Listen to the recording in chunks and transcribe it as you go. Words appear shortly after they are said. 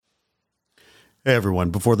Hey everyone,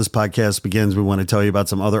 before this podcast begins, we want to tell you about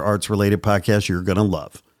some other arts-related podcasts you're going to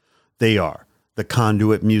love. They are the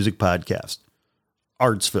Conduit Music Podcast,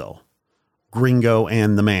 Artsville, Gringo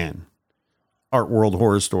and the Man, Art World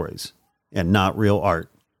Horror Stories, and Not Real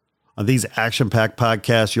Art. On these action-packed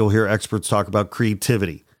podcasts, you'll hear experts talk about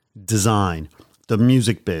creativity, design, the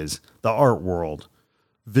music biz, the art world,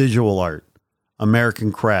 visual art,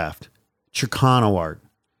 American craft, Chicano art,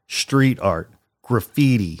 street art,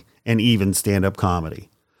 graffiti, and even stand-up comedy.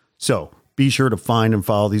 So be sure to find and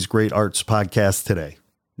follow these great arts podcasts today.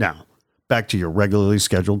 Now, back to your regularly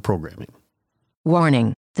scheduled programming.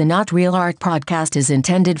 Warning: the Not Real Art podcast is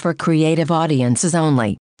intended for creative audiences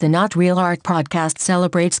only. The Not Real Art podcast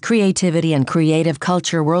celebrates creativity and creative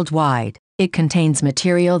culture worldwide. It contains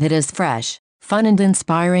material that is fresh, fun, and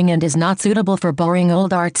inspiring and is not suitable for boring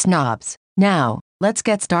old art snobs. Now, let's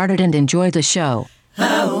get started and enjoy the show.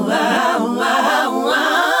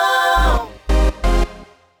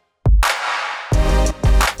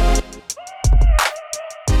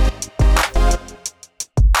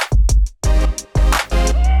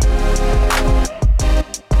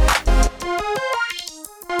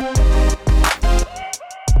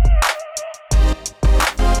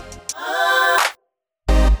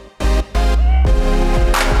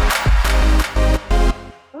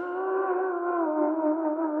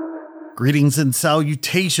 Greetings and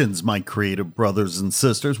salutations, my creative brothers and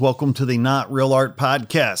sisters. Welcome to the Not Real Art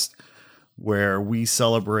Podcast, where we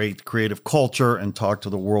celebrate creative culture and talk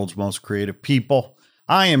to the world's most creative people.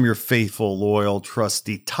 I am your faithful, loyal,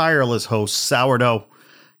 trusty, tireless host, Sourdough,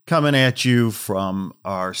 coming at you from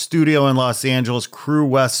our studio in Los Angeles, Crew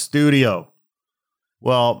West Studio.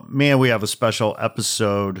 Well, man, we have a special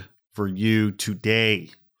episode for you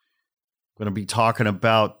today. I'm going to be talking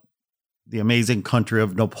about the amazing country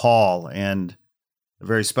of Nepal and a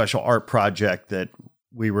very special art project that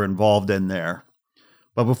we were involved in there.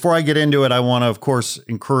 But before I get into it, I want to, of course,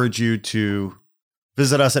 encourage you to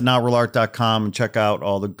visit us at notrealart.com and check out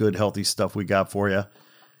all the good, healthy stuff we got for you.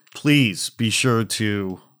 Please be sure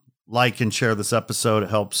to like and share this episode.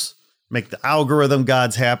 It helps make the algorithm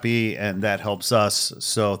gods happy, and that helps us.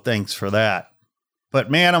 So thanks for that. But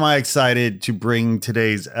man, am I excited to bring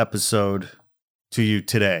today's episode to you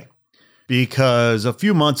today. Because a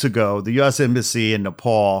few months ago, the U.S. Embassy in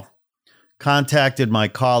Nepal contacted my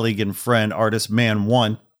colleague and friend, artist Man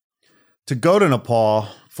One, to go to Nepal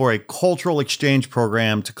for a cultural exchange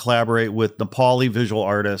program to collaborate with Nepali visual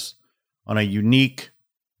artists on a unique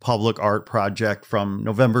public art project from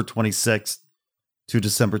November 26th to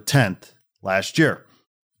December 10th last year.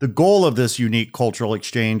 The goal of this unique cultural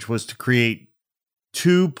exchange was to create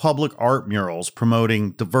 2 public art murals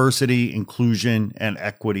promoting diversity, inclusion, and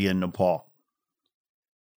equity in Nepal.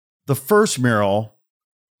 The first mural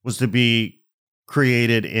was to be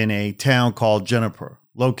created in a town called Janapur,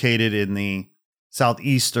 located in the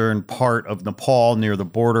southeastern part of Nepal near the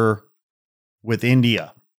border with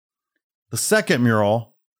India. The second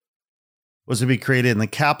mural was to be created in the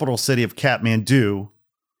capital city of Kathmandu,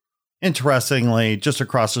 interestingly, just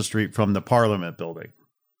across the street from the Parliament building.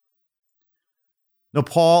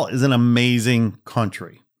 Nepal is an amazing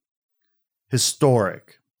country.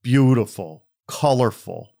 Historic, beautiful,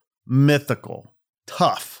 colorful, mythical,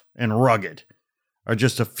 tough, and rugged are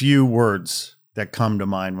just a few words that come to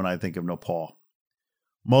mind when I think of Nepal.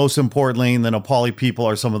 Most importantly, the Nepali people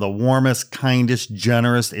are some of the warmest, kindest,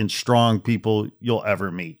 generous, and strong people you'll ever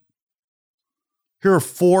meet. Here are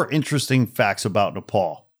 4 interesting facts about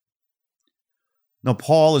Nepal.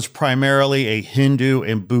 Nepal is primarily a Hindu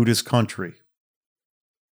and Buddhist country.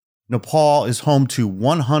 Nepal is home to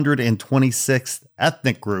 126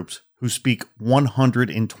 ethnic groups who speak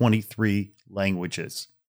 123 languages.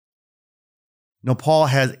 Nepal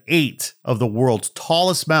has 8 of the world's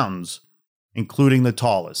tallest mountains, including the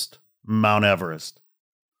tallest, Mount Everest.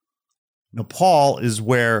 Nepal is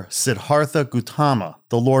where Siddhartha Gautama,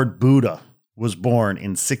 the Lord Buddha, was born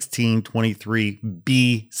in 1623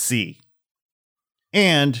 BC.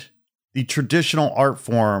 And the traditional art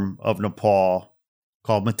form of Nepal,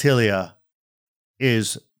 called Matilya,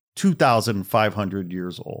 is 2,500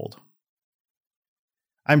 years old.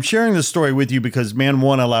 I'm sharing this story with you because Man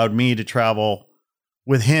One allowed me to travel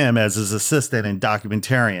with him as his assistant and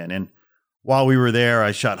documentarian. And while we were there,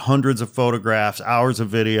 I shot hundreds of photographs, hours of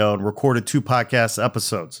video, and recorded 2 podcast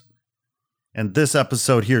episodes. And this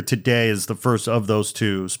episode here today is the first of those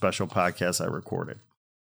 2 special podcasts I recorded.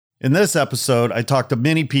 In this episode, I talked to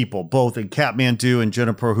many people, both in Kathmandu and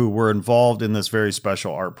Janapur, who were involved in this very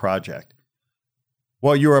special art project.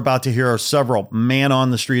 What you are about to hear are several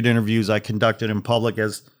man-on-the-street interviews I conducted in public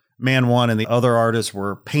as Man One and the other artists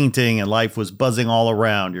were painting and life was buzzing all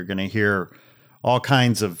around. You're going to hear all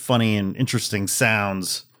kinds of funny and interesting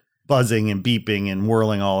sounds, buzzing and beeping and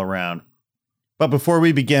whirling all around. But before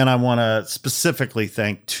we begin, I want to specifically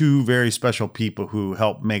thank two very special people who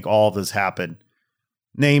helped make all this happen.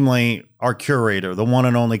 Namely, our curator, the one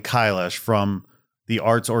and only Kailash from the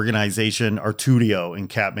arts organization Artudio in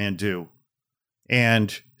Kathmandu,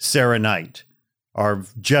 and Sarah Knight, our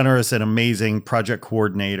generous and amazing project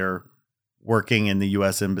coordinator working in the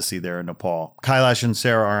U.S. Embassy there in Nepal. Kailash and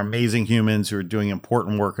Sarah are amazing humans who are doing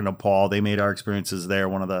important work in Nepal. They made our experiences there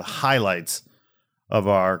one of the highlights of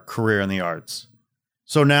our career in the arts.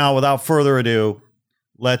 So now, without further ado,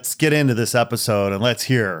 let's get into this episode and let's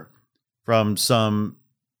hear from some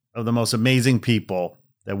of the most amazing people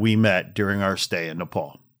that we met during our stay in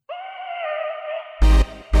Nepal.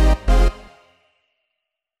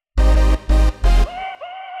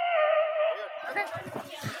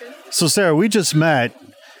 So, Sarah, we just met.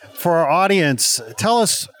 For our audience, tell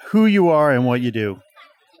us who you are and what you do.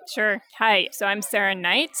 Sure. Hi. So I'm Sarah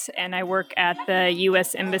Knight, and I work at the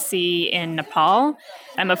U.S. Embassy in Nepal.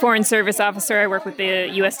 I'm a Foreign Service officer. I work with the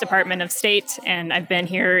U.S. Department of State, and I've been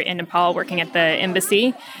here in Nepal working at the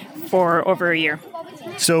embassy for over a year.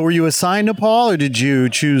 So were you assigned Nepal, or did you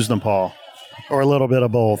choose Nepal? Or a little bit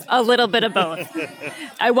of both? A little bit of both.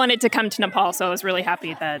 I wanted to come to Nepal, so I was really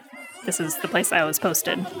happy that this is the place I was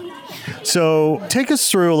posted. So take us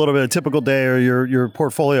through a little bit of a typical day or your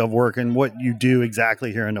portfolio of work and what you do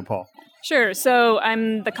exactly here in Nepal. Sure. So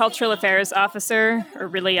I'm the Cultural Affairs Officer, or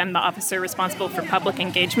really I'm the officer responsible for public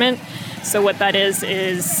engagement. So what that is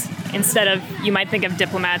instead of, you might think of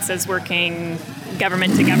diplomats as working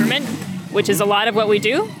government to government, which is a lot of what we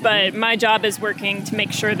do, but my job is working to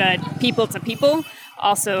make sure that people to people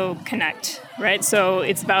also connect, right? So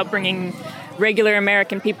it's about bringing regular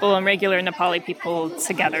American people and regular Nepali people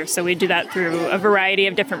together. So we do that through a variety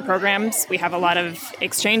of different programs. We have a lot of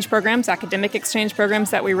exchange programs, academic exchange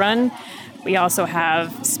programs that we run. We also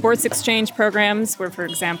have sports exchange programs where, for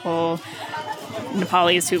example,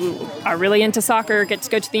 Nepalis who are really into soccer get to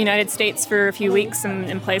go to the United States for a few weeks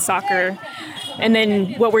and play soccer. And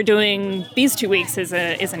then what we're doing these 2 weeks is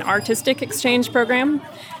an artistic exchange program.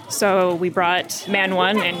 So we brought Man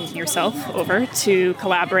One and yourself over to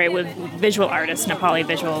collaborate with visual artists, Nepali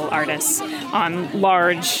visual artists, on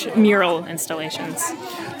large mural installations.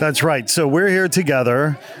 That's right. So we're here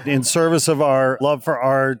together in service of our love for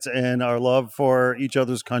art and our love for each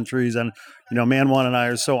other's countries. And, Man One and I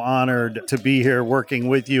are so honored to be here working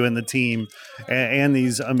with you and the team and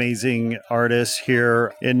these amazing artists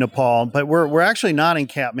here in Nepal. But we're actually not in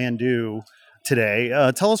Kathmandu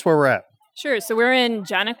today. Tell us where we're at. Sure. So we're in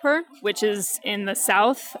Janakpur, which is in the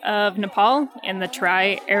south of Nepal, in the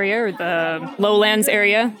Terai area, or the lowlands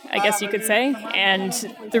area, I guess you could say. And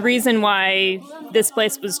the reason why this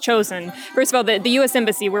place was chosen, first of all, the U.S.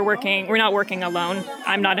 Embassy, we're not working alone.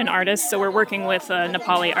 I'm not an artist, so we're working with a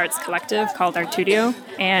Nepali arts collective called Artudio.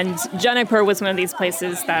 And Janakpur was one of these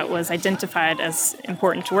places that was identified as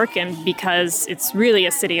important to work in because it's really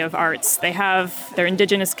a city of arts. Their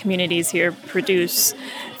indigenous communities here produce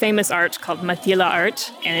famous art called Mathila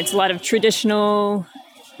art, and it's a lot of traditional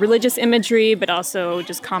religious imagery, but also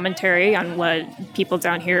just commentary on what people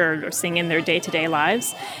down here are seeing in their day-to-day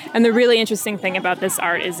lives. And the really interesting thing about this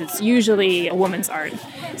art is it's usually a woman's art.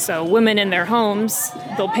 So women in their homes,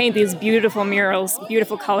 they'll paint these beautiful murals,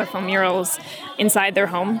 beautiful colorful murals inside their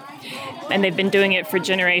home, and they've been doing it for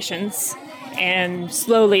generations. And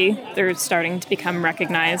slowly, they're starting to become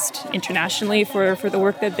recognized internationally for the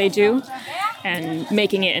work that they do and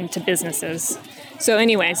making it into businesses. So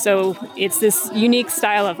anyway, it's this unique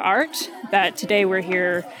style of art that today we're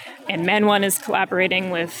here, and Man One is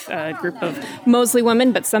collaborating with a group of mostly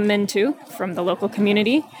women, but some men too, from the local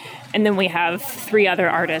community. And then we have 3 other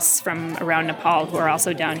artists from around Nepal who are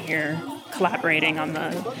also down here collaborating on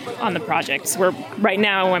the project. So right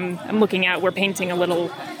now, I'm looking at, we're painting a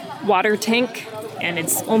little water tank, and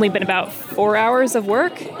it's only been about 4 hours of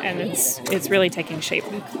work, and it's really taking shape.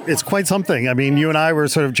 It's quite something. I mean, you and I were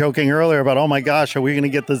sort of joking earlier about, oh my gosh, are we going to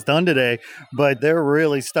get this done today? But they're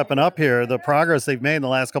really stepping up here. The progress they've made in the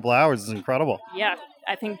last couple of hours is incredible. Yeah,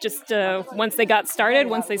 I think just once they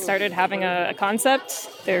started having a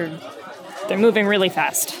concept, they're moving really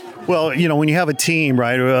fast. Well, when you have a team,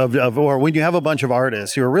 right, or when you have a bunch of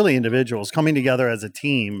artists who are really individuals coming together as a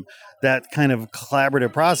team, that kind of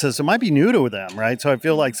collaborative process, it might be new to them, right? So I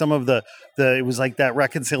feel like some of it was like that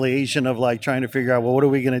reconciliation of like trying to figure out, well, what are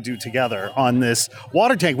we going to do together on this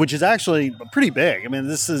water tank, which is actually pretty big. I mean,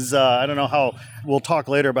 this is, I don't know how, we'll talk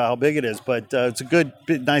later about how big it is, but it's a good,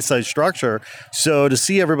 nice sized structure. So to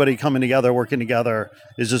see everybody coming together, working together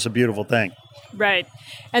is just a beautiful thing. Right.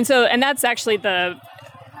 And that's actually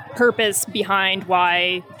purpose behind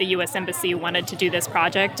why the U.S. Embassy wanted to do this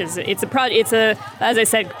project is it's a as I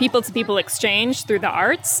said, people-to-people exchange through the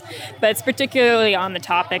arts, but it's particularly on the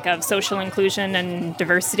topic of social inclusion and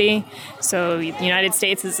diversity. So the United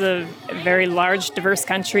States is a very large, diverse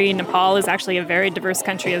country. Nepal is actually a very diverse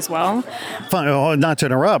country as well. Not to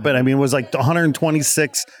interrupt, but I mean, it was like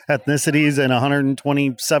 126 ethnicities and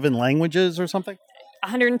 127 languages or something?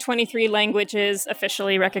 123 languages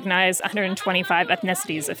officially recognized, 125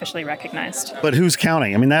 ethnicities officially recognized. But who's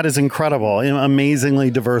counting? I mean, that is incredible. Amazingly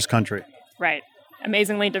diverse country. Right.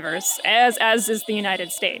 Amazingly diverse, as is the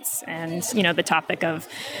United States. And, the topic of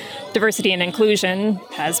diversity and inclusion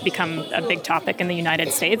has become a big topic in the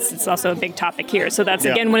United States. It's also a big topic here. So that's,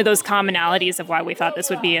 again, one of those commonalities of why we thought this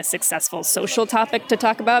would be a successful social topic to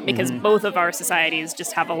talk about, because both of our societies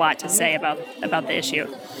just have a lot to say about the issue.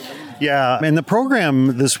 Yeah, and the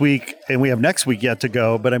program this week, and we have next week yet to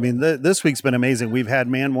go, but I mean, this week's been amazing. We've had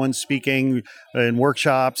Man One speaking in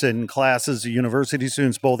workshops and classes to university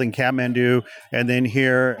students, both in Kathmandu and then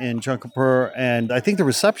here in Janakpur, and I think the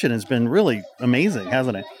reception has been really amazing,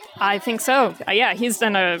 hasn't it? I think so. Yeah, he's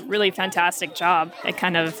done a really fantastic job at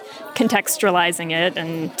kind of contextualizing it.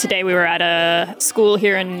 And today we were at a school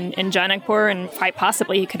here in Janakpur, and quite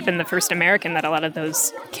possibly he could have been the first American that a lot of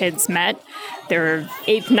those kids met. There were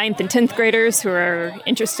 8th, 9th, and 10th graders who are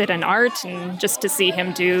interested in art, and just to see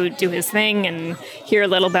him do his thing and hear a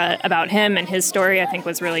little bit about him and his story, I think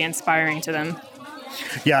was really inspiring to them.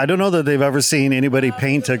 Yeah, I don't know that they've ever seen anybody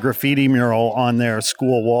paint a graffiti mural on their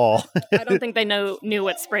school wall. I don't think they knew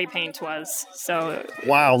what spray paint was. So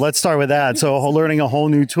wow, let's start with that. So learning a whole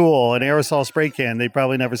new tool, an aerosol spray can they've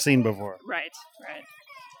probably never seen before. Right.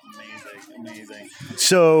 Amazing.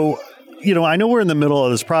 So, I know we're in the middle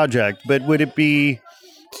of this project, but would it be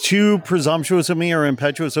too presumptuous of me or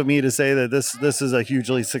impetuous of me to say that this is a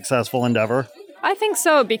hugely successful endeavor? I think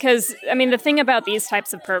so, because, the thing about these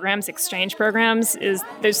types of programs, exchange programs, is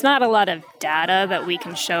there's not a lot of data that we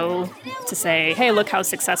can show to say, hey, look how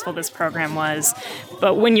successful this program was.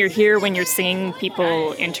 But when you're here, when you're seeing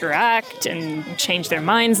people interact and change their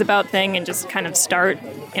minds about things and just kind of start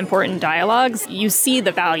important dialogues, you see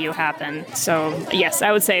the value happen. So, yes,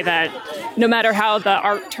 I would say that no matter how the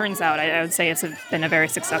art turns out, I would say it's been a very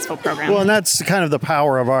successful program. Well, and that's kind of the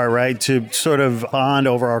power of art, right? To sort of bond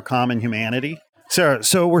over our common humanity. Sarah,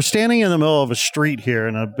 so we're standing in the middle of a street here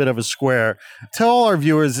in a bit of a square. Tell our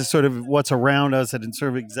viewers sort of what's around us and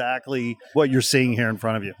sort of exactly what you're seeing here in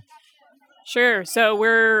front of you. Sure. So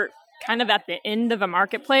we're kind of at the end of a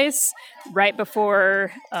marketplace, right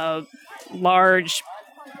before a large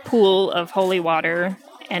pool of holy water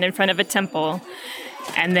and in front of a temple.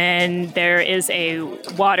 And then there is a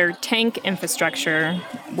water tank infrastructure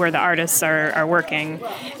where the artists are working.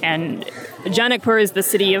 And Janakpur is the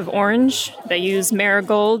city of orange. They use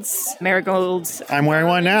marigolds. Marigolds. I'm wearing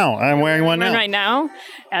one now. Right now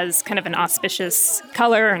as kind of an auspicious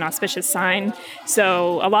color, an auspicious sign.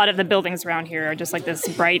 So a lot of the buildings around here are just like this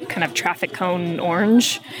bright kind of traffic cone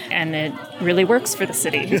orange. And it really works for the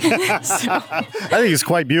city. So. I think it's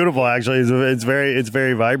quite beautiful, actually. It's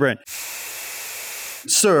very vibrant.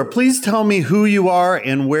 Sir, please tell me who you are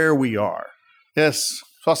and where we are. Yes.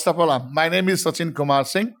 First of all, my name is Sachin Kumar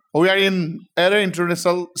Singh. We are in Aire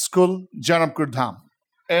International School, Janakpur Dham.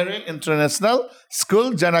 Aire International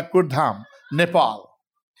School, Janakpur Dham, Nepal.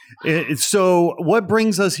 So what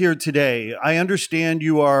brings us here today? I understand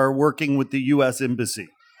you are working with the U.S. Embassy.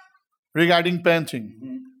 Regarding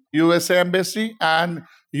painting. USA Embassy and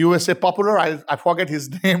USA Popular, I forget his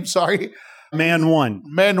name, sorry. Man One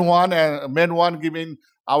giving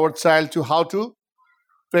our child to how to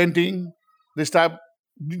painting this type.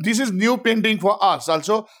 This is new painting for us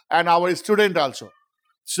also and our student also.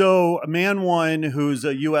 So Man One, who's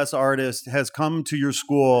a U.S. artist, has come to your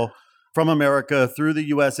school from America through the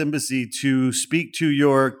U.S. Embassy to speak to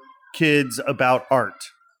your kids about art,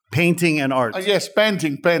 painting and art. Yes,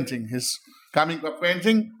 painting. He's coming for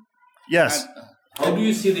painting. Yes. How do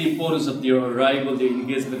you see the importance of your arrival, the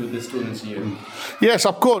engagement with the students here? Yes,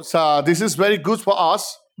 of course. This is very good for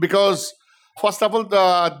us because, first of all,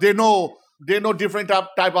 they know different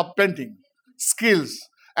type of painting skills,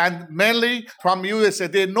 and mainly from USA,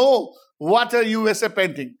 they know what a USA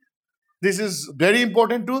painting. This is very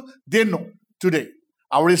important to they know today.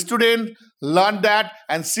 Our student learn that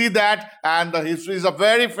and see that, and he is a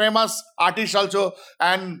very famous artist also,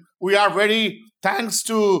 and we are very thanks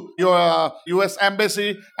to your U.S.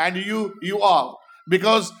 Embassy and you all,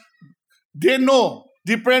 because they know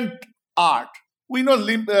different art. We know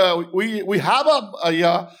we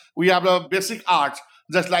have a basic art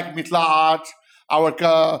just like Mithila art,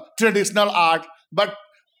 our traditional art, but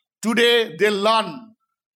today they learn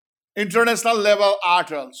international level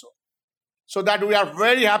art also. So that we are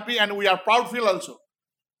very happy and we are proud feel also.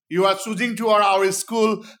 You are choosing to our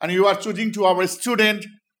school and you are choosing to our student.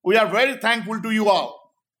 We are very thankful to you all.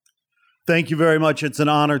 Thank you very much. It's an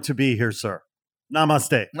honor to be here, sir.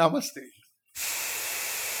 Namaste. Namaste.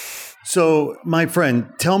 So, my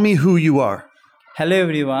friend, tell me who you are. Hello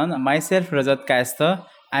everyone, myself Rajat Kaista.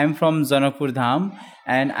 I am from Janakpur Dham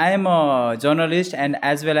and I am a journalist and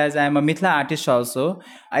as well as I am a Mithila artist also.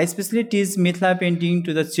 I especially teach Mithila painting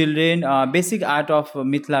to the children, basic art of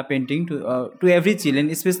Mithila painting to every children,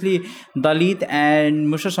 especially Dalit and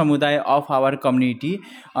Musha Samudaya of our community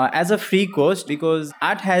as a free course because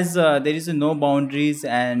art has, there is no boundaries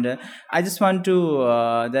and I just want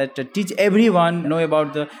to teach everyone know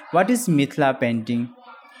about what is Mithila painting.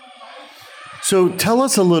 So tell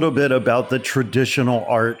us a little bit about the traditional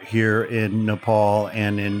art here in Nepal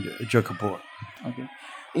and in Janakpur. Okay.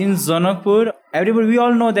 In Janakpur, everybody, we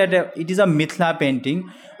all know that it is a Mithila painting.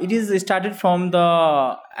 It is started from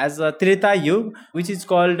as a Treta Yuga, which is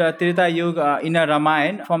called Treta Yuga in a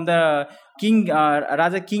Ramayana from the King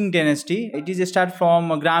Raja King dynasty. It is started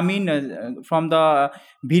from Gramin, from the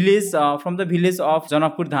village of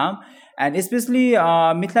Janakpur Dham. And especially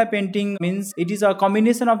Mithila painting means it is a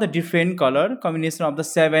combination of the different color, combination of the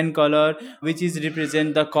 7 color, which is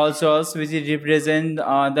represent the cultures, which is represent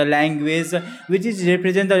the language, which is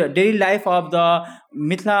represent the daily life of the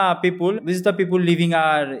Mithila people, which is the people living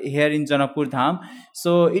are here in Janakpur Dham.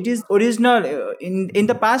 So it is original. In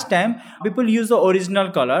the past time, people use the original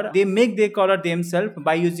color. They make their color themselves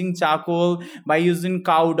by using charcoal, by using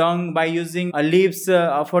cow dung, by using leaves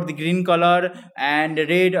for the green color and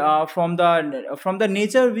red from the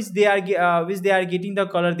nature which they are getting the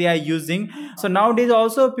color they are using. So nowadays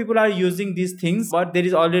also people are using these things, but there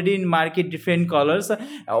is already in market different colors,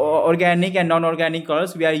 organic and non-organic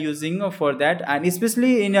colors we are using for that. And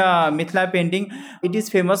especially in Mithila painting, it is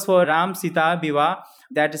famous for Ram Sita Viva,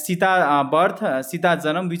 that Sita birth, Sita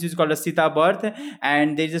Janam, which is called a Sita birth,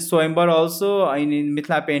 and there is a Swayamvar also in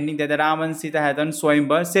Mithila painting that the Ram and Sita had done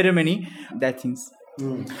Swayamvar ceremony, that things.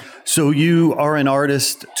 So you are an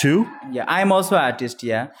artist too? Yeah, I am also an artist,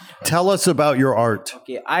 yeah. Tell us about your art.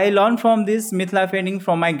 Okay, I learned from this Mithila painting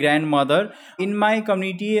from my grandmother. In my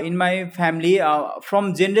community, in my family,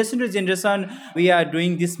 from generation to generation, we are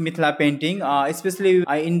doing this Mithila painting. Especially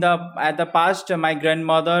at the past, my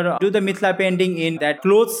grandmother do the Mithila painting in that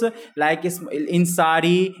clothes, like in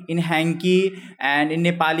sari, in hanky, and in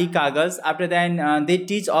Nepali kagas. After that, they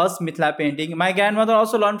teach us Mithila painting. My grandmother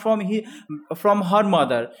also learned from her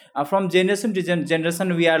mother. From generation to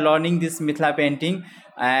generation, we are learning this Mithila painting,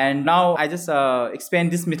 and now I just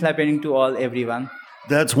explain this Mithila painting to everyone.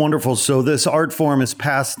 That's wonderful. So this art form is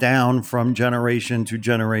passed down from generation to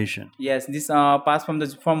generation. Yes, this passed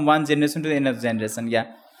from one generation to the another generation.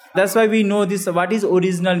 Yeah. That's why we know this, what is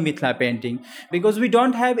original Mithila painting, because we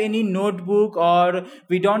don't have any notebook, or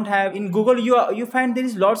we don't have in Google you find there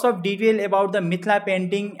is lots of detail about the Mithila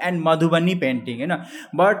painting and Madhubani painting,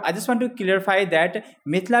 but I just want to clarify that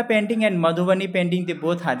Mithila painting and Madhubani painting, they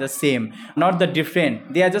both are the same, not the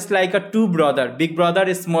different. They are just like a two brother, big brother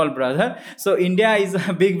is small brother. So India is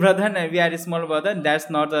a big brother and we are a small brother. That's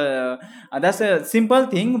that's a simple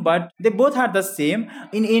thing, but they both are the same.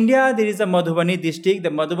 In India there is a Madhubani district. The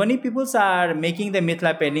Madhubani peoples are making the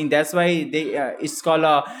Mithila painting. That's why it's called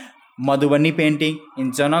a Madhubani painting.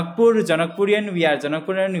 In Janakpurian,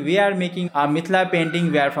 we are making a Mithila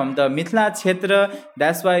painting. We are from the Mithila Kshetra.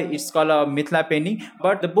 That's why it's called a Mithila painting.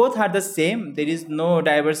 But both are the same. There is no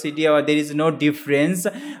diversity or there is no difference.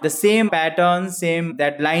 The same pattern, same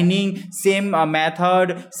that lining, same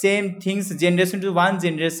method, same things, generation to one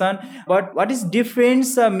generation. But what is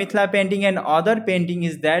difference Mithila painting and other painting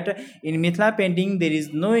is that in Mithila painting there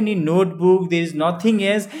is no any notebook. There is nothing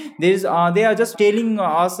else. They are just telling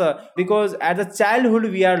us. Because as a childhood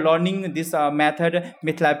we are learning this method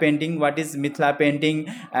Mithila painting, what is Mithila painting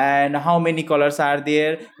and how many colors are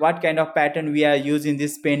there, what kind of pattern we are using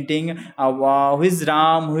this painting, who is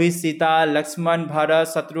Ram, who is Sita, Lakshman,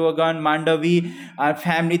 Bharat, Shatrughan, Mandavi,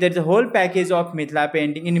 family. There is a whole package of Mithila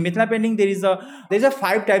painting. In Mithila painting there is a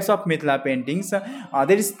 5 types of Mithila paintings.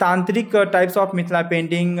 There is tantric types of Mithila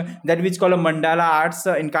painting, that which called mandala arts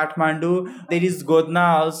in Kathmandu. There is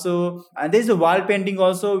Godna also, and there is a wall painting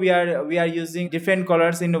also. We are using different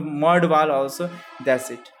colors in mud wall also.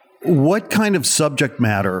 That's it. What kind of subject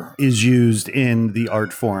matter is used in the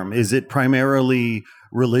art form? Is it primarily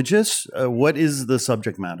religious? What is the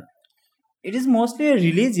subject matter? It is mostly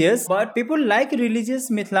religious, but people like religious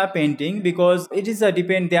Mithila painting because it is a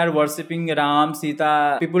depend. They are worshipping Ram,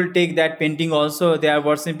 Sita. People take that painting also. They are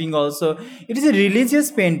worshipping also. It is a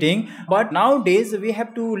religious painting, but nowadays we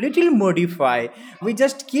have to little modify. We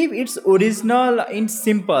just keep its original in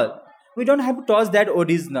simple. We don't have to toss that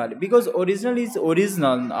original because original is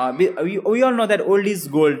original. We all know that old is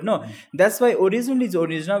gold. No, that's why original is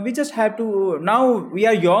original. We just have to, now we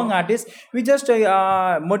are young artists, we just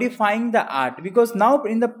modifying the art because now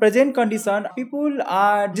in the present condition people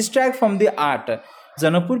are distract from the art.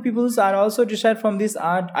 Janakpur peoples are also distracted from this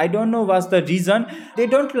art. I don't know what's the reason. They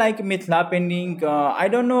don't like Mithila painting. I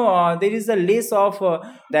don't know. There is a less of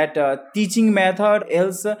that teaching method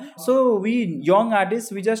else. So we young artists,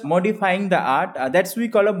 we just modifying the art. That's we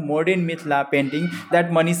call a modern Mithila painting that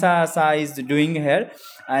Manisha Sa is doing here.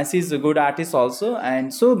 And she's a good artist also.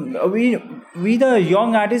 And so we the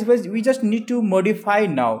young artists, we just need to modify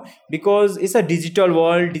now because it's a digital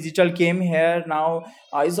world. Digital came here now.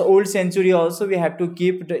 It's an old century also. We have to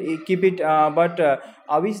keep it. But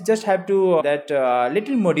we just have to that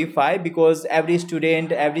little modify because every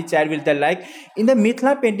student, every child will tell like in the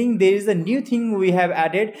Mithila painting there is a new thing we have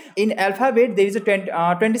added in alphabet. There is a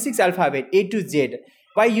 26 alphabet A to Z.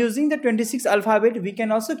 By using the 26 alphabet, we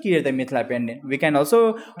can also create the Mithila painting. We can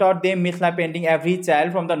also taught them Mithila painting. Every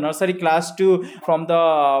child from the nursery class to from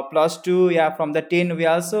the plus 2, from the 10, we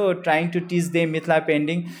also trying to teach them Mithila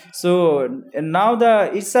painting. So now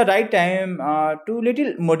it's the right time to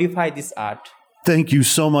little modify this art. Thank you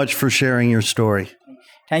so much for sharing your story.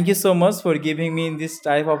 Thank you so much for giving me this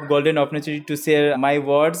type of golden opportunity to share my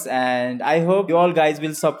words, and I hope you all guys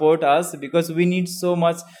will support us because we need so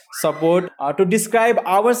much support to describe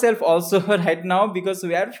ourselves also right now because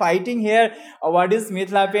we are fighting here. What is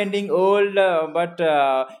Mithila painting old? But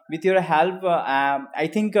with your help, I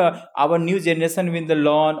think our new generation will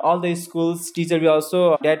learn. All the schools teachers will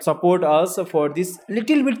also that support us for this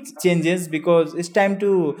little bit changes because it's time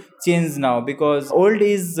to change now because old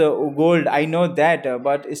is gold. I know that,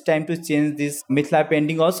 but it's time to change this Mithila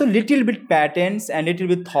painting also little bit patterns and little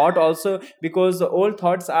bit thought also because the old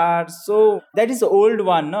thoughts are so that is the old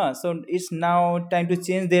one, no? So it's now time to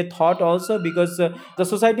change their thought also because the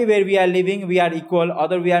society where we are living, we are equal,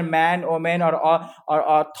 either we are man, woman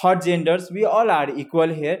or third genders, we all are equal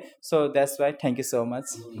here. So that's why thank you so much.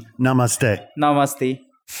 Namaste.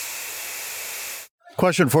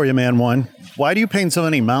 Question for you, man one. Why do you paint so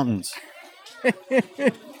many mountains?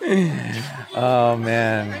 Oh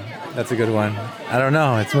man, that's a good one. I don't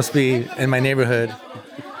know. It must be in my neighborhood.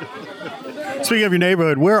 Speaking of your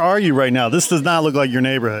neighborhood, where are you right now? This does not look like your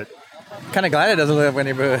neighborhood. Kind of glad it doesn't look like my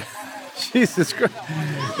neighborhood. Jesus Christ,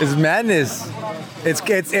 it's madness.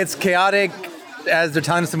 It's chaotic as they're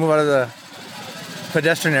telling us to move out of the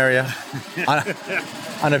pedestrian area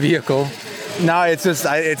on a vehicle. No, it's just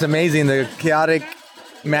it's amazing, the chaotic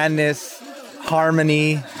madness,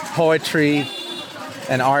 harmony, poetry,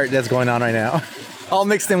 and art that's going on right now, all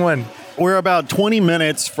mixed in one. We're about 20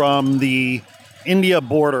 minutes from the India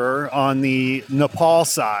border on the Nepal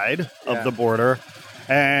side of the border,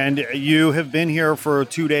 and you have been here for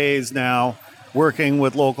 2 days now working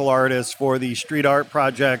with local artists for the Street Art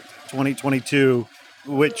Project 2022,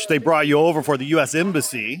 which they brought you over for. The U.S.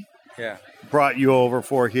 Embassy brought you over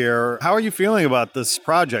for here. How are you feeling about this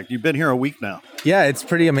project? You've been here a week now. Yeah, it's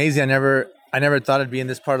pretty amazing. I never thought I'd be in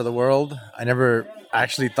this part of the world. I never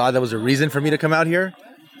actually thought that was a reason for me to come out here.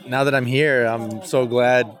 Now that I'm here, I'm so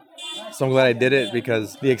glad I did it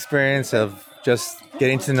because the experience of just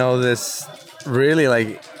getting to know this really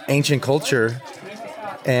like ancient culture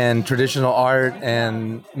and traditional art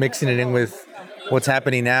and mixing it in with what's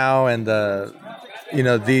happening now and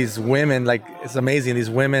these women, like it's amazing. These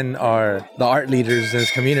women are the art leaders in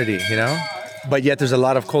this community, but yet there's a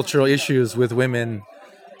lot of cultural issues with women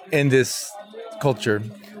in this culture.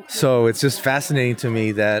 So it's just fascinating to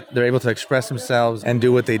me that they're able to express themselves and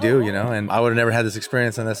do what they do, and I would have never had this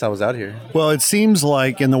experience unless I was out here. Well, it seems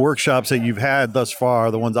like in the workshops that you've had thus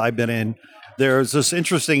far, the ones I've been in, there's this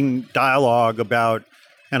interesting dialogue about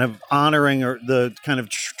kind of honoring the kind of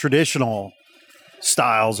traditional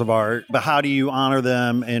styles of art, but how do you honor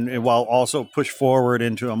them and while also push forward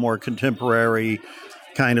into a more contemporary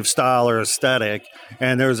kind of style or aesthetic?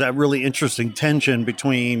 And there's that really interesting tension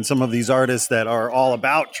between some of these artists that are all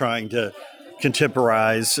about trying to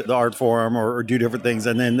contemporize the art form or do different things,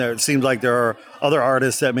 and then it seems like there are other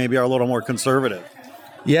artists that maybe are a little more conservative.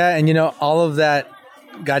 Yeah, and all of that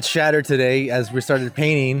got shattered today as we started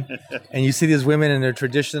painting, and you see these women in their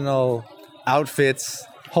traditional outfits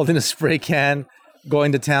holding a spray can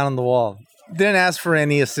going to town on the wall. Didn't ask for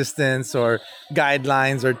any assistance or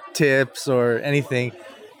guidelines or tips or anything.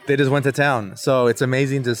 they just went to town. So it's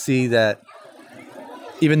amazing to see that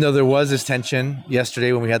even though there was this tension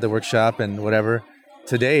yesterday when we had the workshop and whatever,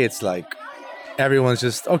 today it's like everyone's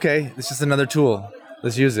just, okay, it's just another tool.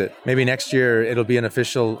 Let's use it. Maybe next year it'll be an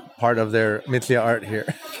official part of their Mithila art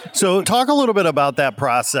here. So talk a little bit about that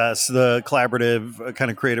process, the collaborative kind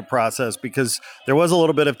of creative process, because there was a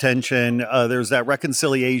little bit of tension. There's that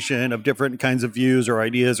reconciliation of different kinds of views or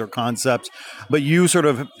ideas or concepts, but you sort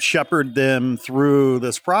of shepherd them through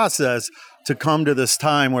this process to come to this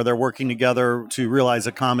time where they're working together to realize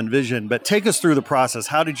a common vision. But take us through the process.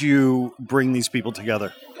 How did you bring these people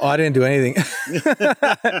together? Oh, I didn't do anything.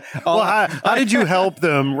 Well, how did you help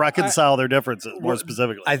them reconcile their differences, more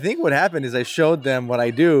specifically? I think what happened is I showed them what I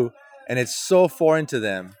do, and it's so foreign to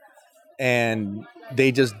them. And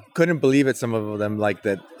they just couldn't believe it, some of them, like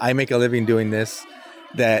that I make a living doing this,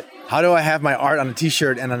 that how do I have my art on a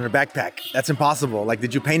t-shirt and on a backpack? That's impossible. Like,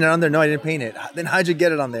 did you paint it on there? No, I didn't paint it. Then how'd you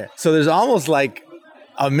get it on there? So there's almost like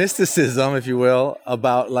a mysticism, if you will,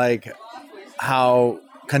 about like how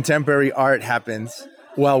contemporary art happens,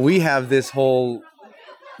 while we have this whole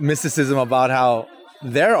mysticism about how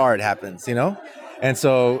their art happens, you know? And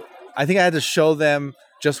so I think I had to show them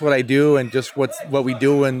just what I do and just what we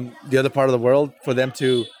do in the other part of the world for them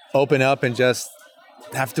to open up and just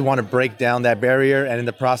have to want to break down that barrier and in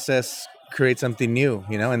the process create something new,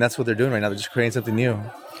 you know? And that's what they're doing right now. They're just creating something new.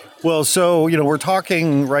 Well, so, we're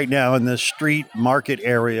talking right now in the street market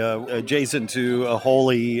area adjacent to a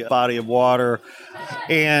holy body of water.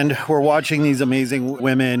 And we're watching these amazing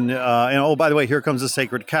women. And oh, by the way, here comes a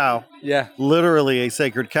sacred cow. Yeah. Literally a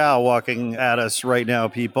sacred cow walking at us right now,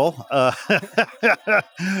 people. And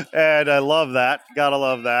I love that. Gotta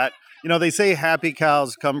love that. They say happy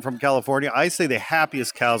cows come from California. I say the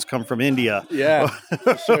happiest cows come from India. Yeah,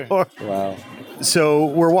 for sure. Wow. So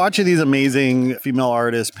we're watching these amazing female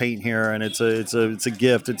artists paint here, and it's a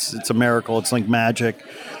gift. It's a miracle. It's like magic.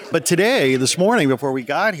 But today, this morning, before we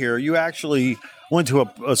got here, you actually went to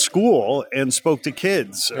a school and spoke to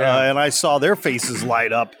kids, and I saw their faces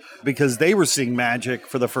light up because they were seeing magic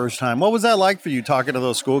for the first time. What was that like for you talking to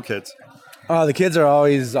those school kids? The kids are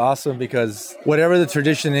always awesome because whatever the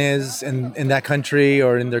tradition is in that country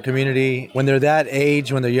or in their community, when they're that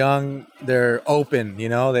age, when they're young, they're open,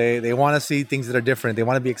 they want to see things that are different. They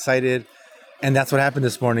want to be excited. And that's what happened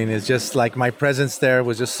this morning. Is just like my presence there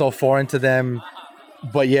was just so foreign to them,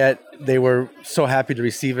 but yet they were so happy to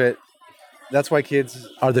receive it. That's why kids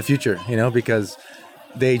are the future, because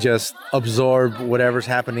they just absorb whatever's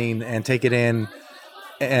happening and take it in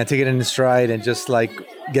stride and just like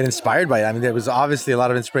get inspired by it. I mean, there was obviously a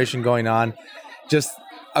lot of inspiration going on. Just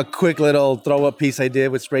a quick little throw up piece I did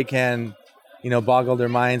with spray can, boggled their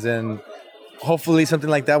minds, and hopefully something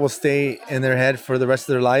like that will stay in their head for the rest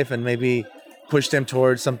of their life and maybe push them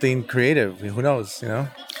towards something creative. Who knows,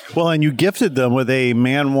 Well, and you gifted them with a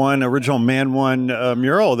original Man One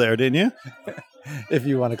mural there, didn't you? If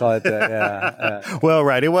you want to call it that, yeah. Well,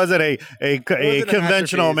 right. It wasn't a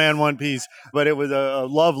conventional Man One piece, but it was a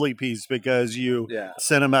lovely piece because you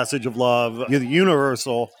sent a message of love, the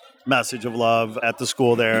universal message of love at the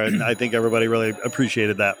school there, and I think everybody really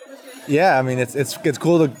appreciated that. Yeah, I mean, it's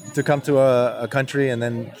cool to come to a country and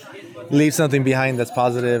then leave something behind that's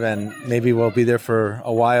positive, and maybe we'll be there for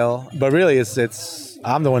a while. But really, it's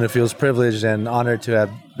I'm the one who feels privileged and honored to have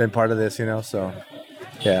been part of this, so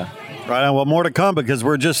yeah. Right on. Well, more to come because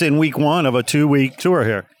we're just in week 1 of a 2-week tour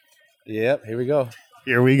here. Yep. Here we go.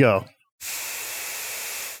 Here we go.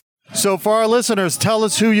 So for our listeners, tell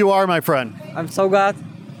us who you are, my friend. I'm Saugat.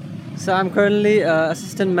 So I'm currently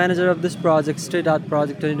assistant manager of this project, Street Art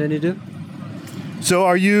Project 2022. So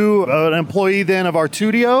are you an employee then of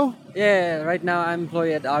Artudio? Yeah, right now I'm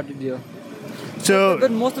employee at Artudio. So, but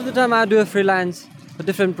most of the time I do a freelance for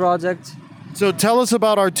different projects. So tell us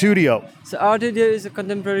about Artudio. So Artudio is a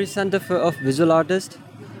contemporary center of visual artists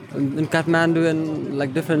in Kathmandu and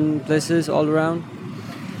like different places all around.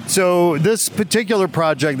 So this particular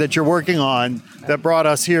project that you're working on that brought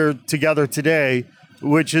us here together today,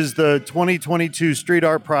 which is the 2022 Street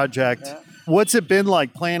Art Project, what's it been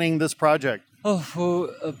like planning this project? For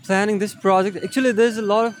planning this project, actually there's a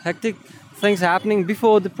lot of hectic things happening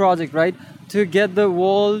before the project, right? To get the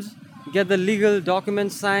walls, get the legal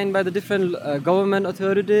documents signed by the different government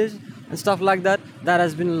authorities and stuff like that. That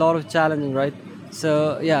has been a lot of challenging, right?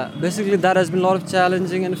 So yeah, basically that has been a lot of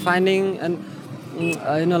challenging and finding and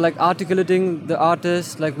like articulating the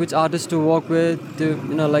artists, like which artists to work with, to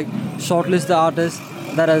shortlist the artists.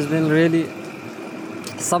 That has been really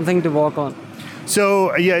something to work on.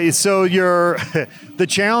 So your the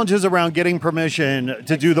challenges around getting permission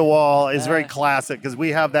to do the wall is very classic because we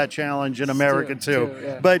have that challenge in America too.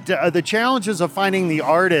 yeah. But the challenges of finding the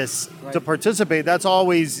artists to participate, that's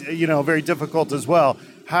always very difficult as well.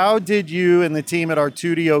 How did you and the team at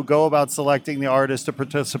Artudio go about selecting the artists to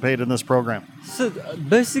participate in this program? So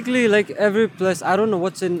basically, like every place, I don't know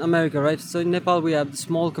what's in America, right? So in Nepal, we have a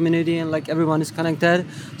small community and like everyone is connected.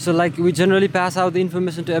 So like we generally pass out the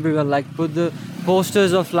information to everyone, like put the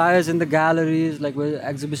posters or flyers in the galleries, like where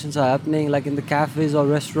exhibitions are happening, like in the cafes or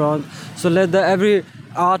restaurants. So let every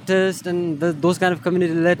artist and those kind of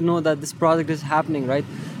community know that this project is happening, right?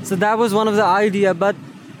 So that was one of the idea, but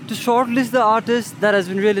to shortlist the artists, that has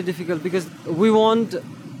been really difficult because we want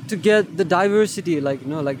to get the diversity, like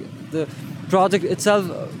the project itself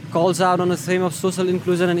calls out on a theme of social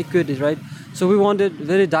inclusion and equity, right? So we wanted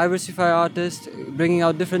very diversified artists, bringing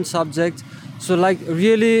out different subjects. So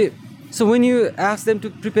so when you ask them to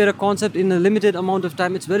prepare a concept in a limited amount of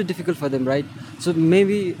time, it's very difficult for them, right? So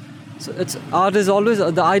art is always,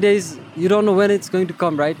 the idea is, you don't know when it's going to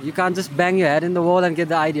come, right? You can't just bang your head in the wall and get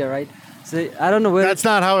the idea, right? So I don't know where. That's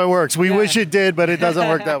not how it works. We wish it did, but it doesn't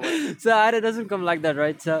work that way. So it doesn't come like that,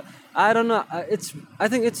 right? So I don't know. I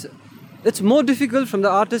think it's more difficult from the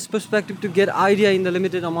artist's perspective to get idea in the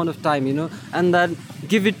limited amount of time, and then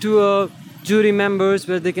give it to jury members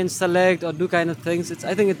where they can select or do kind of things.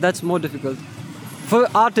 I think that's more difficult for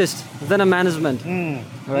artists than a management,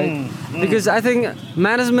 right? Because I think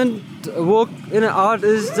management work in art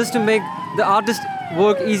is just to make the artist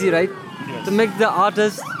work easy, right? To make the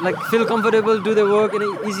artists feel comfortable, do their work in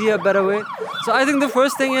an easier, better way. So I think the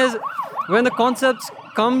first thing is when the concepts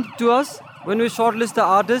come to us, when we shortlist the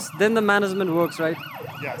artists, then the management works, right?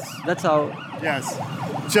 Yes. That's how. Yes.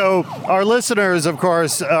 So our listeners, of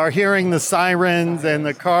course, are hearing the sirens and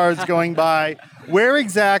the cars going by. Where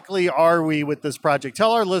exactly are we with this project?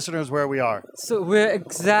 Tell our listeners where we are. So we're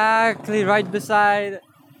exactly right beside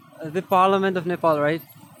the Parliament of Nepal, right?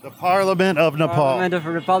 The Parliament of Nepal. Parliament of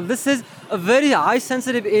Nepal. This is a very high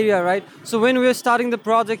sensitive area, right? So when we were starting the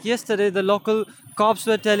project yesterday, the local cops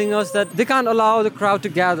were telling us that they can't allow the crowd to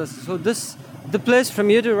gather. So the place from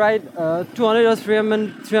here to right, 200 or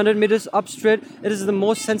 300 meters up straight, it is the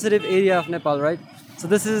most sensitive area of Nepal, right? So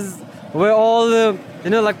this is where all the,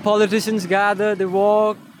 politicians gather, they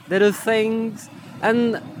walk, they do things.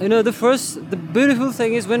 And, the beautiful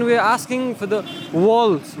thing is when we are asking for the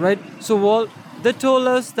walls, right? So they told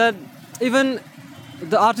us that even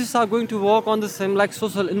the artists are going to work on the same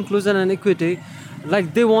social inclusion and equity.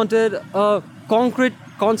 They wanted a concrete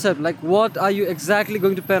concept, what are you exactly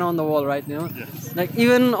going to paint on the wall, right? Yes.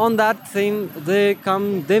 Even on that theme,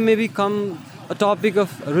 they may become a topic of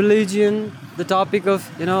religion, the topic of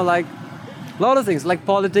a lot of things like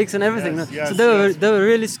politics and everything. Yes, so they were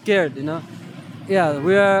really scared. Yeah,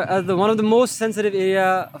 we are at one of the most sensitive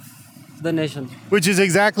area of the nation. Which is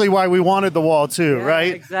exactly why we wanted the wall too,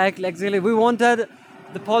 right? Exactly. We wanted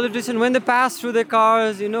the politician, when they pass through their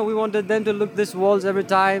cars, we wanted them to look these walls every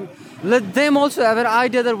time. Let them also have an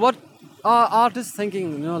idea that what are artists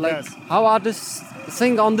thinking, how artists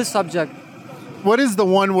think on this subject. What is the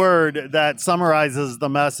one word that summarizes the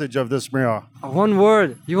message of this mural? One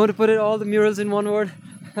word. You want to put all the murals in one word?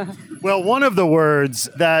 Well, one of the words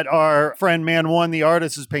that our friend Man One, the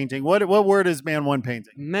artist, is painting. What word is Man One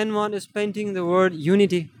painting? Man One is painting the word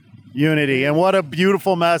unity. Unity. And what a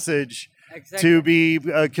beautiful message to be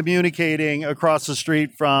communicating across the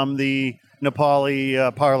street from the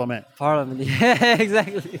Nepali Parliament. Yeah,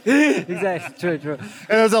 exactly. True.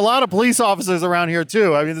 And there's a lot of police officers around here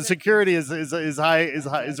too. I mean, the security is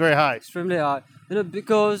very high. Extremely high.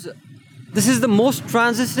 Because this is the most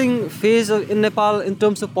transitioning phase in Nepal in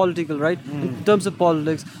terms of political, right? In terms of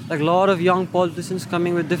politics, a lot of young politicians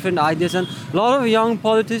coming with different ideas, and a lot of young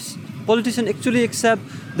politicians actually accept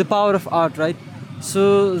the power of art, right?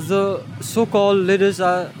 So the so-called leaders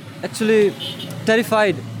are actually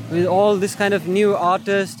terrified with all this kind of new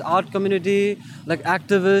artists, art community,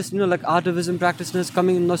 activists, artivism practitioners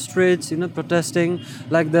coming in the streets, protesting.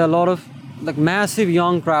 There are a lot of massive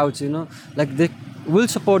young crowds, they will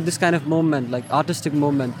support this kind of movement, artistic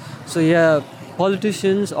movement. So yeah,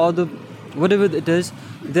 politicians or whatever it is,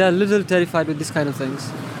 they are a little terrified with these kind of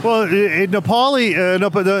things. Well, Nepal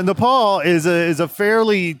is a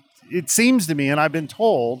fairly, it seems to me, and I've been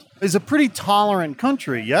told, is a pretty tolerant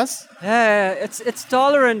country, yes? Yeah, it's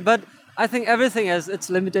tolerant, but I think everything has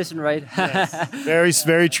its limitation, right? Yes. Very,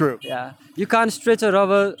 very true. Yeah. You can't stretch a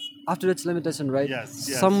rubber after its limitation, right?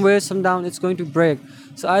 Yes. Somewhere, some down, it's going to break.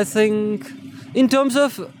 So I think,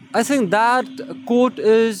 that quote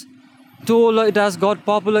is told, it has got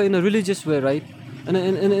popular in a religious way, right?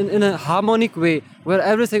 in a harmonic way, where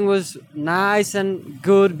everything was nice and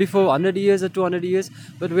good before 100 years or 200 years,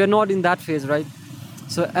 but we are not in that phase, right?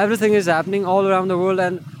 So everything is happening all around the world,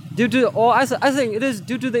 and due to, I think it is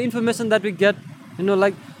due to the information that we get,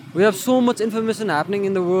 like we have so much information happening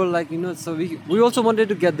in the world, like, so we also wanted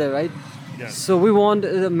to get there, right? Yes. So we want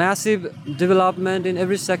a massive development in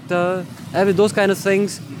every sector, those kind of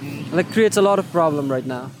things, like creates a lot of problem right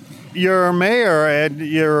now. Your mayor and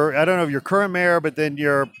I don't know if your current mayor, but then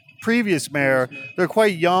your previous mayor, they're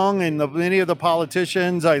quite young, and many of the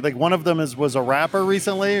politicians, like one of them was a rapper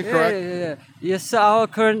recently, correct? Yeah. Yes, so our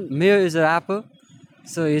current mayor is a rapper.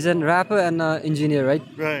 So he's a rapper and an engineer, right?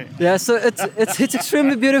 Right. Yeah, so it's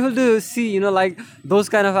extremely beautiful to see, like those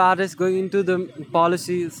kind of artists going into the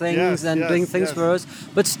policy things and doing things for us.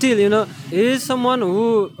 But still, he is someone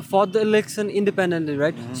who fought the election independently,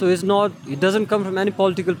 right? So he doesn't come from any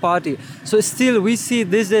political party. So still we see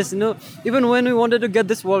these days, even when we wanted to get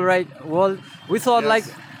this wall right, we thought like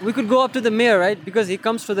we could go up to the mayor, right? Because he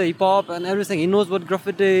comes to the hip hop and everything. He knows what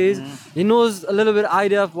graffiti is. He knows a little bit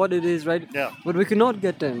idea of what it is, right? Yeah. But we could not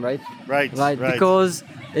get to him, right? Right. Because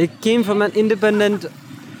it came from an independent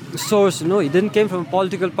source, He didn't came from a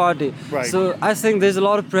political party. Right. So I think there's a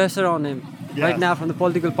lot of pressure on him right now from the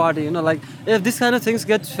political party. Like if this kind of things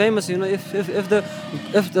get famous,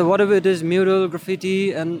 if the whatever it is, mural,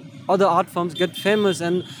 graffiti, and other art forms get famous,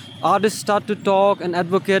 and artists start to talk and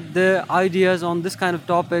advocate their ideas on this kind of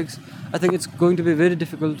topics, I think it's going to be very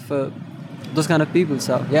difficult for those kind of people.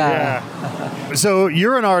 So So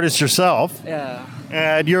you're an artist yourself. Yeah.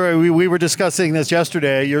 And we were discussing this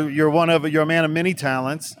yesterday. You're a man of many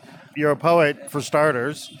talents. You're a poet, for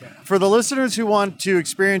starters. For the listeners who want to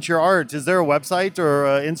experience your art, is there a website or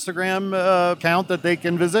an Instagram account that they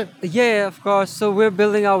can visit? Yeah, of course. So we're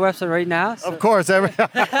building our website right now. So. Of course,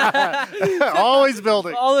 always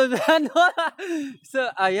building. All of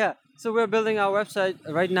that. So we're building our website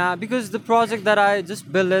right now because the project that I just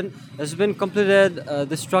built in has been completed,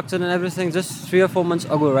 the structure and everything, just 3 or 4 months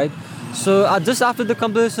ago, right? So just after the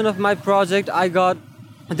completion of my project, I got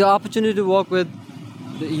the opportunity to work with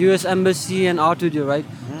the US Embassy and Art Studio, right?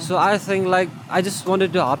 So I think I just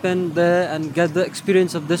wanted to hop in there and get the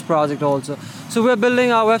experience of this project also. So we're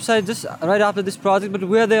building our website just right after this project, but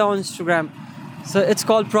we're there on Instagram. So it's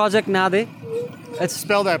called Project Naade.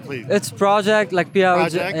 Spell that, please. It's project like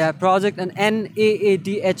Project? Yeah, project and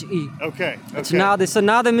Naadhe. Okay. It's Naade. So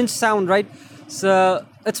Naade means sound, right? So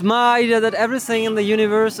it's my idea that everything in the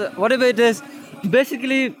universe, whatever it is,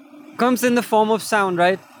 basically comes in the form of sound,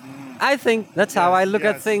 right? I think that's how I look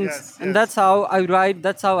at things, and that's how I write.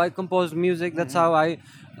 That's how I compose music. That's how I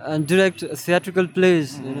direct theatrical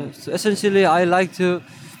plays. So essentially, I like to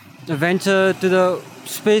venture to the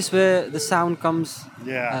space where the sound comes.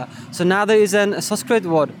 So Nada is a Sanskrit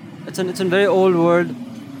word. It's a very old word,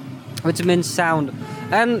 which means sound.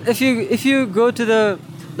 And if you go to the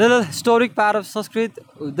little historic part of Sanskrit,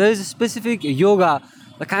 there is a specific yoga,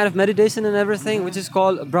 the kind of meditation and everything, which is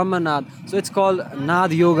called Brahmanad. So it's called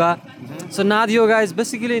Nad Yoga. So Nad Yoga is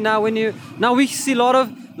basically now we see a lot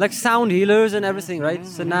of sound healers and everything, right?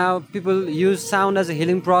 So now people use sound as a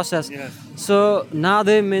healing process. So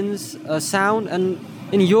Nade means sound, and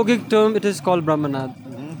in yogic term it is called Brahmanad.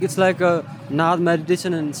 It's like a Nad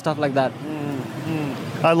meditation and stuff like that.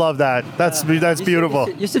 I love that. That's beautiful.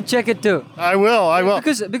 You should check it too. I will.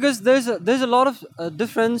 Because there's a lot of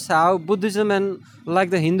difference how Buddhism and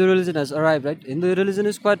the Hindu religion has arrived, right? Hindu religion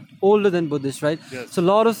is quite older than Buddhist, right? So a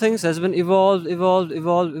lot of things has been evolved,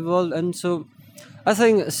 and so I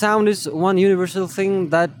think sound is one universal thing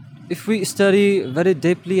that if we study very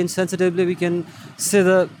deeply and sensitively, we can see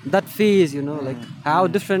that phase, how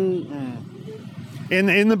different.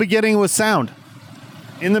 In the beginning was sound.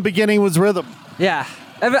 In the beginning was rhythm. Yeah.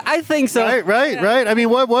 I think so. Right. I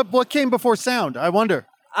mean, what came before sound? I wonder.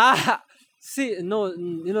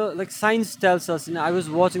 Science tells us. I was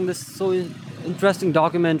watching this so interesting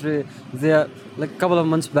documentary there, a couple of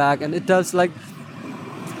months back, and it tells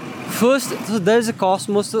first, so there's a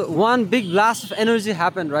cosmos. So one big blast of energy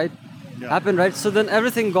happened, right? So then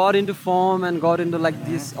everything got into form and got into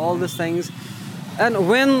all these things, and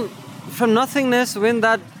when from nothingness, when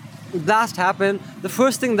that blast happened, the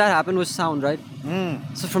first thing that happened was sound, right?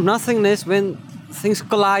 So from nothingness, when things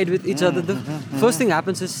collide with each other, the first thing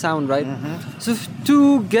happens is sound, right? So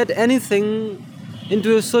to get anything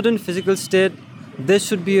into a certain physical state, there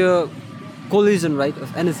should be a collision, right,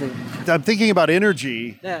 of anything. I'm thinking about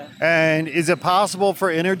energy. Yeah. And is it possible for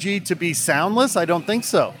energy to be soundless? I don't think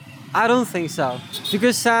so. I don't think so.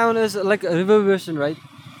 Because sound is like a reverberation, right?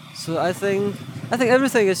 So I think I think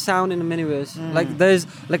everything is sound in many ways. Like there's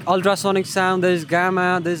like ultrasonic sound, there's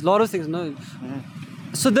gamma, there's a lot of things. No.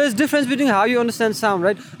 So there's difference between how you understand sound,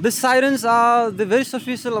 right? The sirens are the very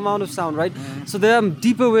superficial amount of sound, right? So there are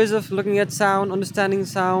deeper ways of looking at sound, understanding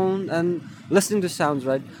sound, and listening to sounds,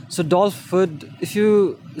 right? So dolphin, if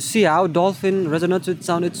you see how dolphin resonates with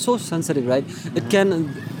sound, it's so sensitive, right? It can,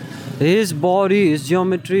 his body, his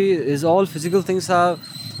geometry, his all physical things are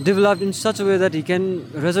developed in such a way that he can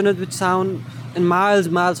resonate with sound in miles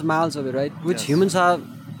away, right? Which humans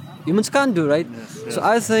can't do, right? So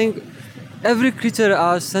I think every creature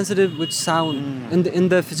are sensitive with sound in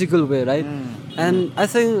the physical way, right? And I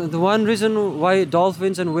think the one reason why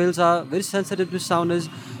dolphins and whales are very sensitive to sound is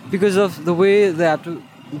because of the way they're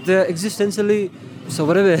existentially, so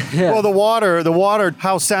whatever. Yeah. Well, the water,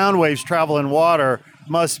 how sound waves travel in water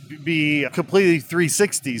must be completely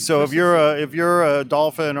 360. So if you're a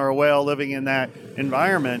dolphin or a whale living in that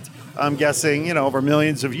environment, I'm guessing, over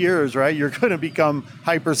millions of years, right? You're going to become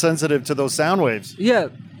hypersensitive to those sound waves. Yeah.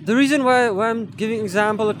 The reason why I'm giving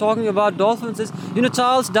example or talking about dolphins is,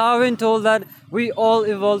 Charles Darwin told that we all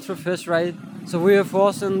evolved from fish, right? So we are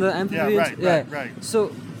forced in the amphibians. Right. So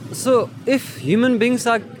if human beings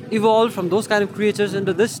are evolved from those kind of creatures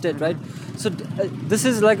into this state, right? So this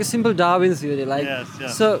is like a simple Darwin theory, like.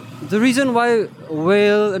 Yes. So the reason why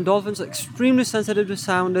whale and dolphins are extremely sensitive to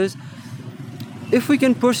sound is, if we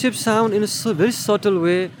can perceive sound in a very subtle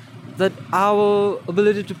way, that our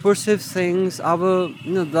ability to perceive things, our,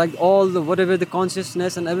 like all the whatever the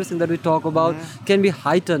consciousness and everything that we talk about can be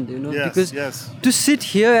heightened, because to sit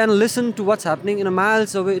here and listen to what's happening in a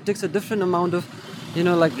miles away, it takes a different amount of,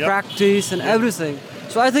 practice and everything.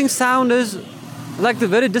 So I think sound is like the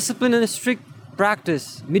very disciplined and strict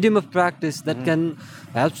practice, medium of practice that can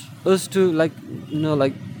help us to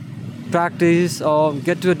practice or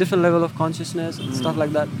get to a different level of consciousness and stuff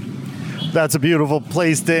like that. That's a beautiful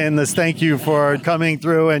place to end this. Thank you for coming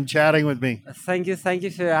through and chatting with me. Thank you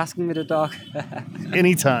for asking me to talk.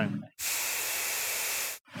 Anytime.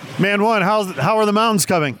 Man one, how are the mountains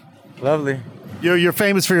coming? Lovely. You're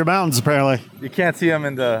famous for your mountains, apparently. You can't see them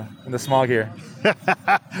in the smog here.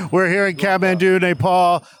 We're here in Kathmandu,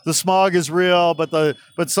 Nepal. The smog is real, but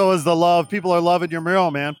so is the love. People are loving your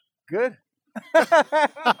mural, man. Good.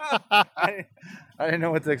 I didn't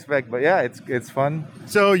know what to expect, but yeah, it's fun.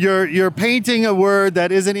 So you're painting a word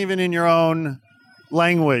that isn't even in your own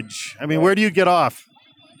language. I mean, where do you get off?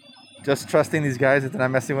 Just trusting these guys that they're not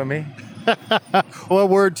messing with me. What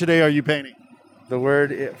word today are you painting? The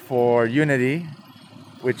word for unity,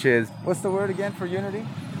 which is, what's the word again for unity?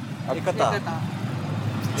 Ekata.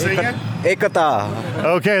 Say again? Ekata.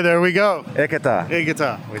 Okay, there we go.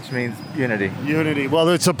 Ekata, which means unity. Unity. Well,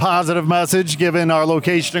 it's a positive message given our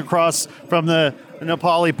location across from the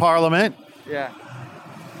Nepali parliament. Yeah.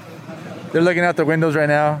 They're looking out the windows right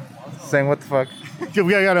now, saying, what the fuck?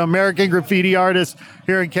 We got an American graffiti artist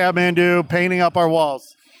here in Kathmandu painting up our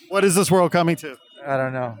walls. What is this world coming to? I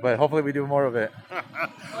don't know, but hopefully we do more of it.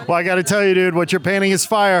 Well, I got to tell you, dude, what you're painting is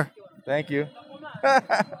fire. Thank you.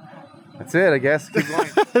 That's it, I guess. Keep going.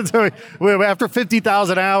 So, after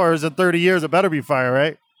 50,000 hours and 30 years, it better be fire,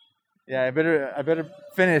 right? Yeah, I better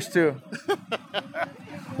finish too.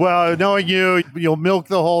 Well, knowing you'll milk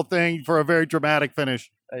the whole thing for a very dramatic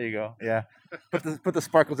finish. There you go. Yeah. Put the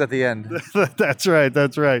sparkles at the end. That's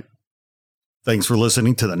right. Thanks for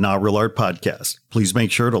listening to the Not Real Art Podcast. Please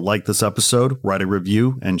make sure to like this episode, write a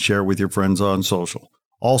review, and share with your friends on social.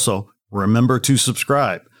 Also, remember to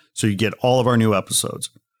subscribe so you get all of our new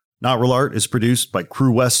episodes. Not Real Art is produced by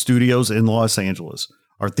Crew West Studios in Los Angeles.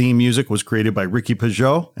 Our theme music was created by Ricky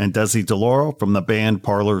Peugeot and Desi DeLauro from the band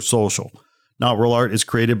Parlor Social. Not Real Art is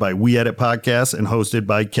created by We Edit Podcasts and hosted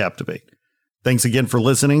by Captivate. Thanks again for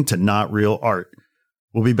listening to Not Real Art.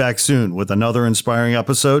 We'll be back soon with another inspiring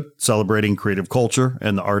episode celebrating creative culture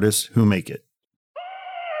and the artists who make it.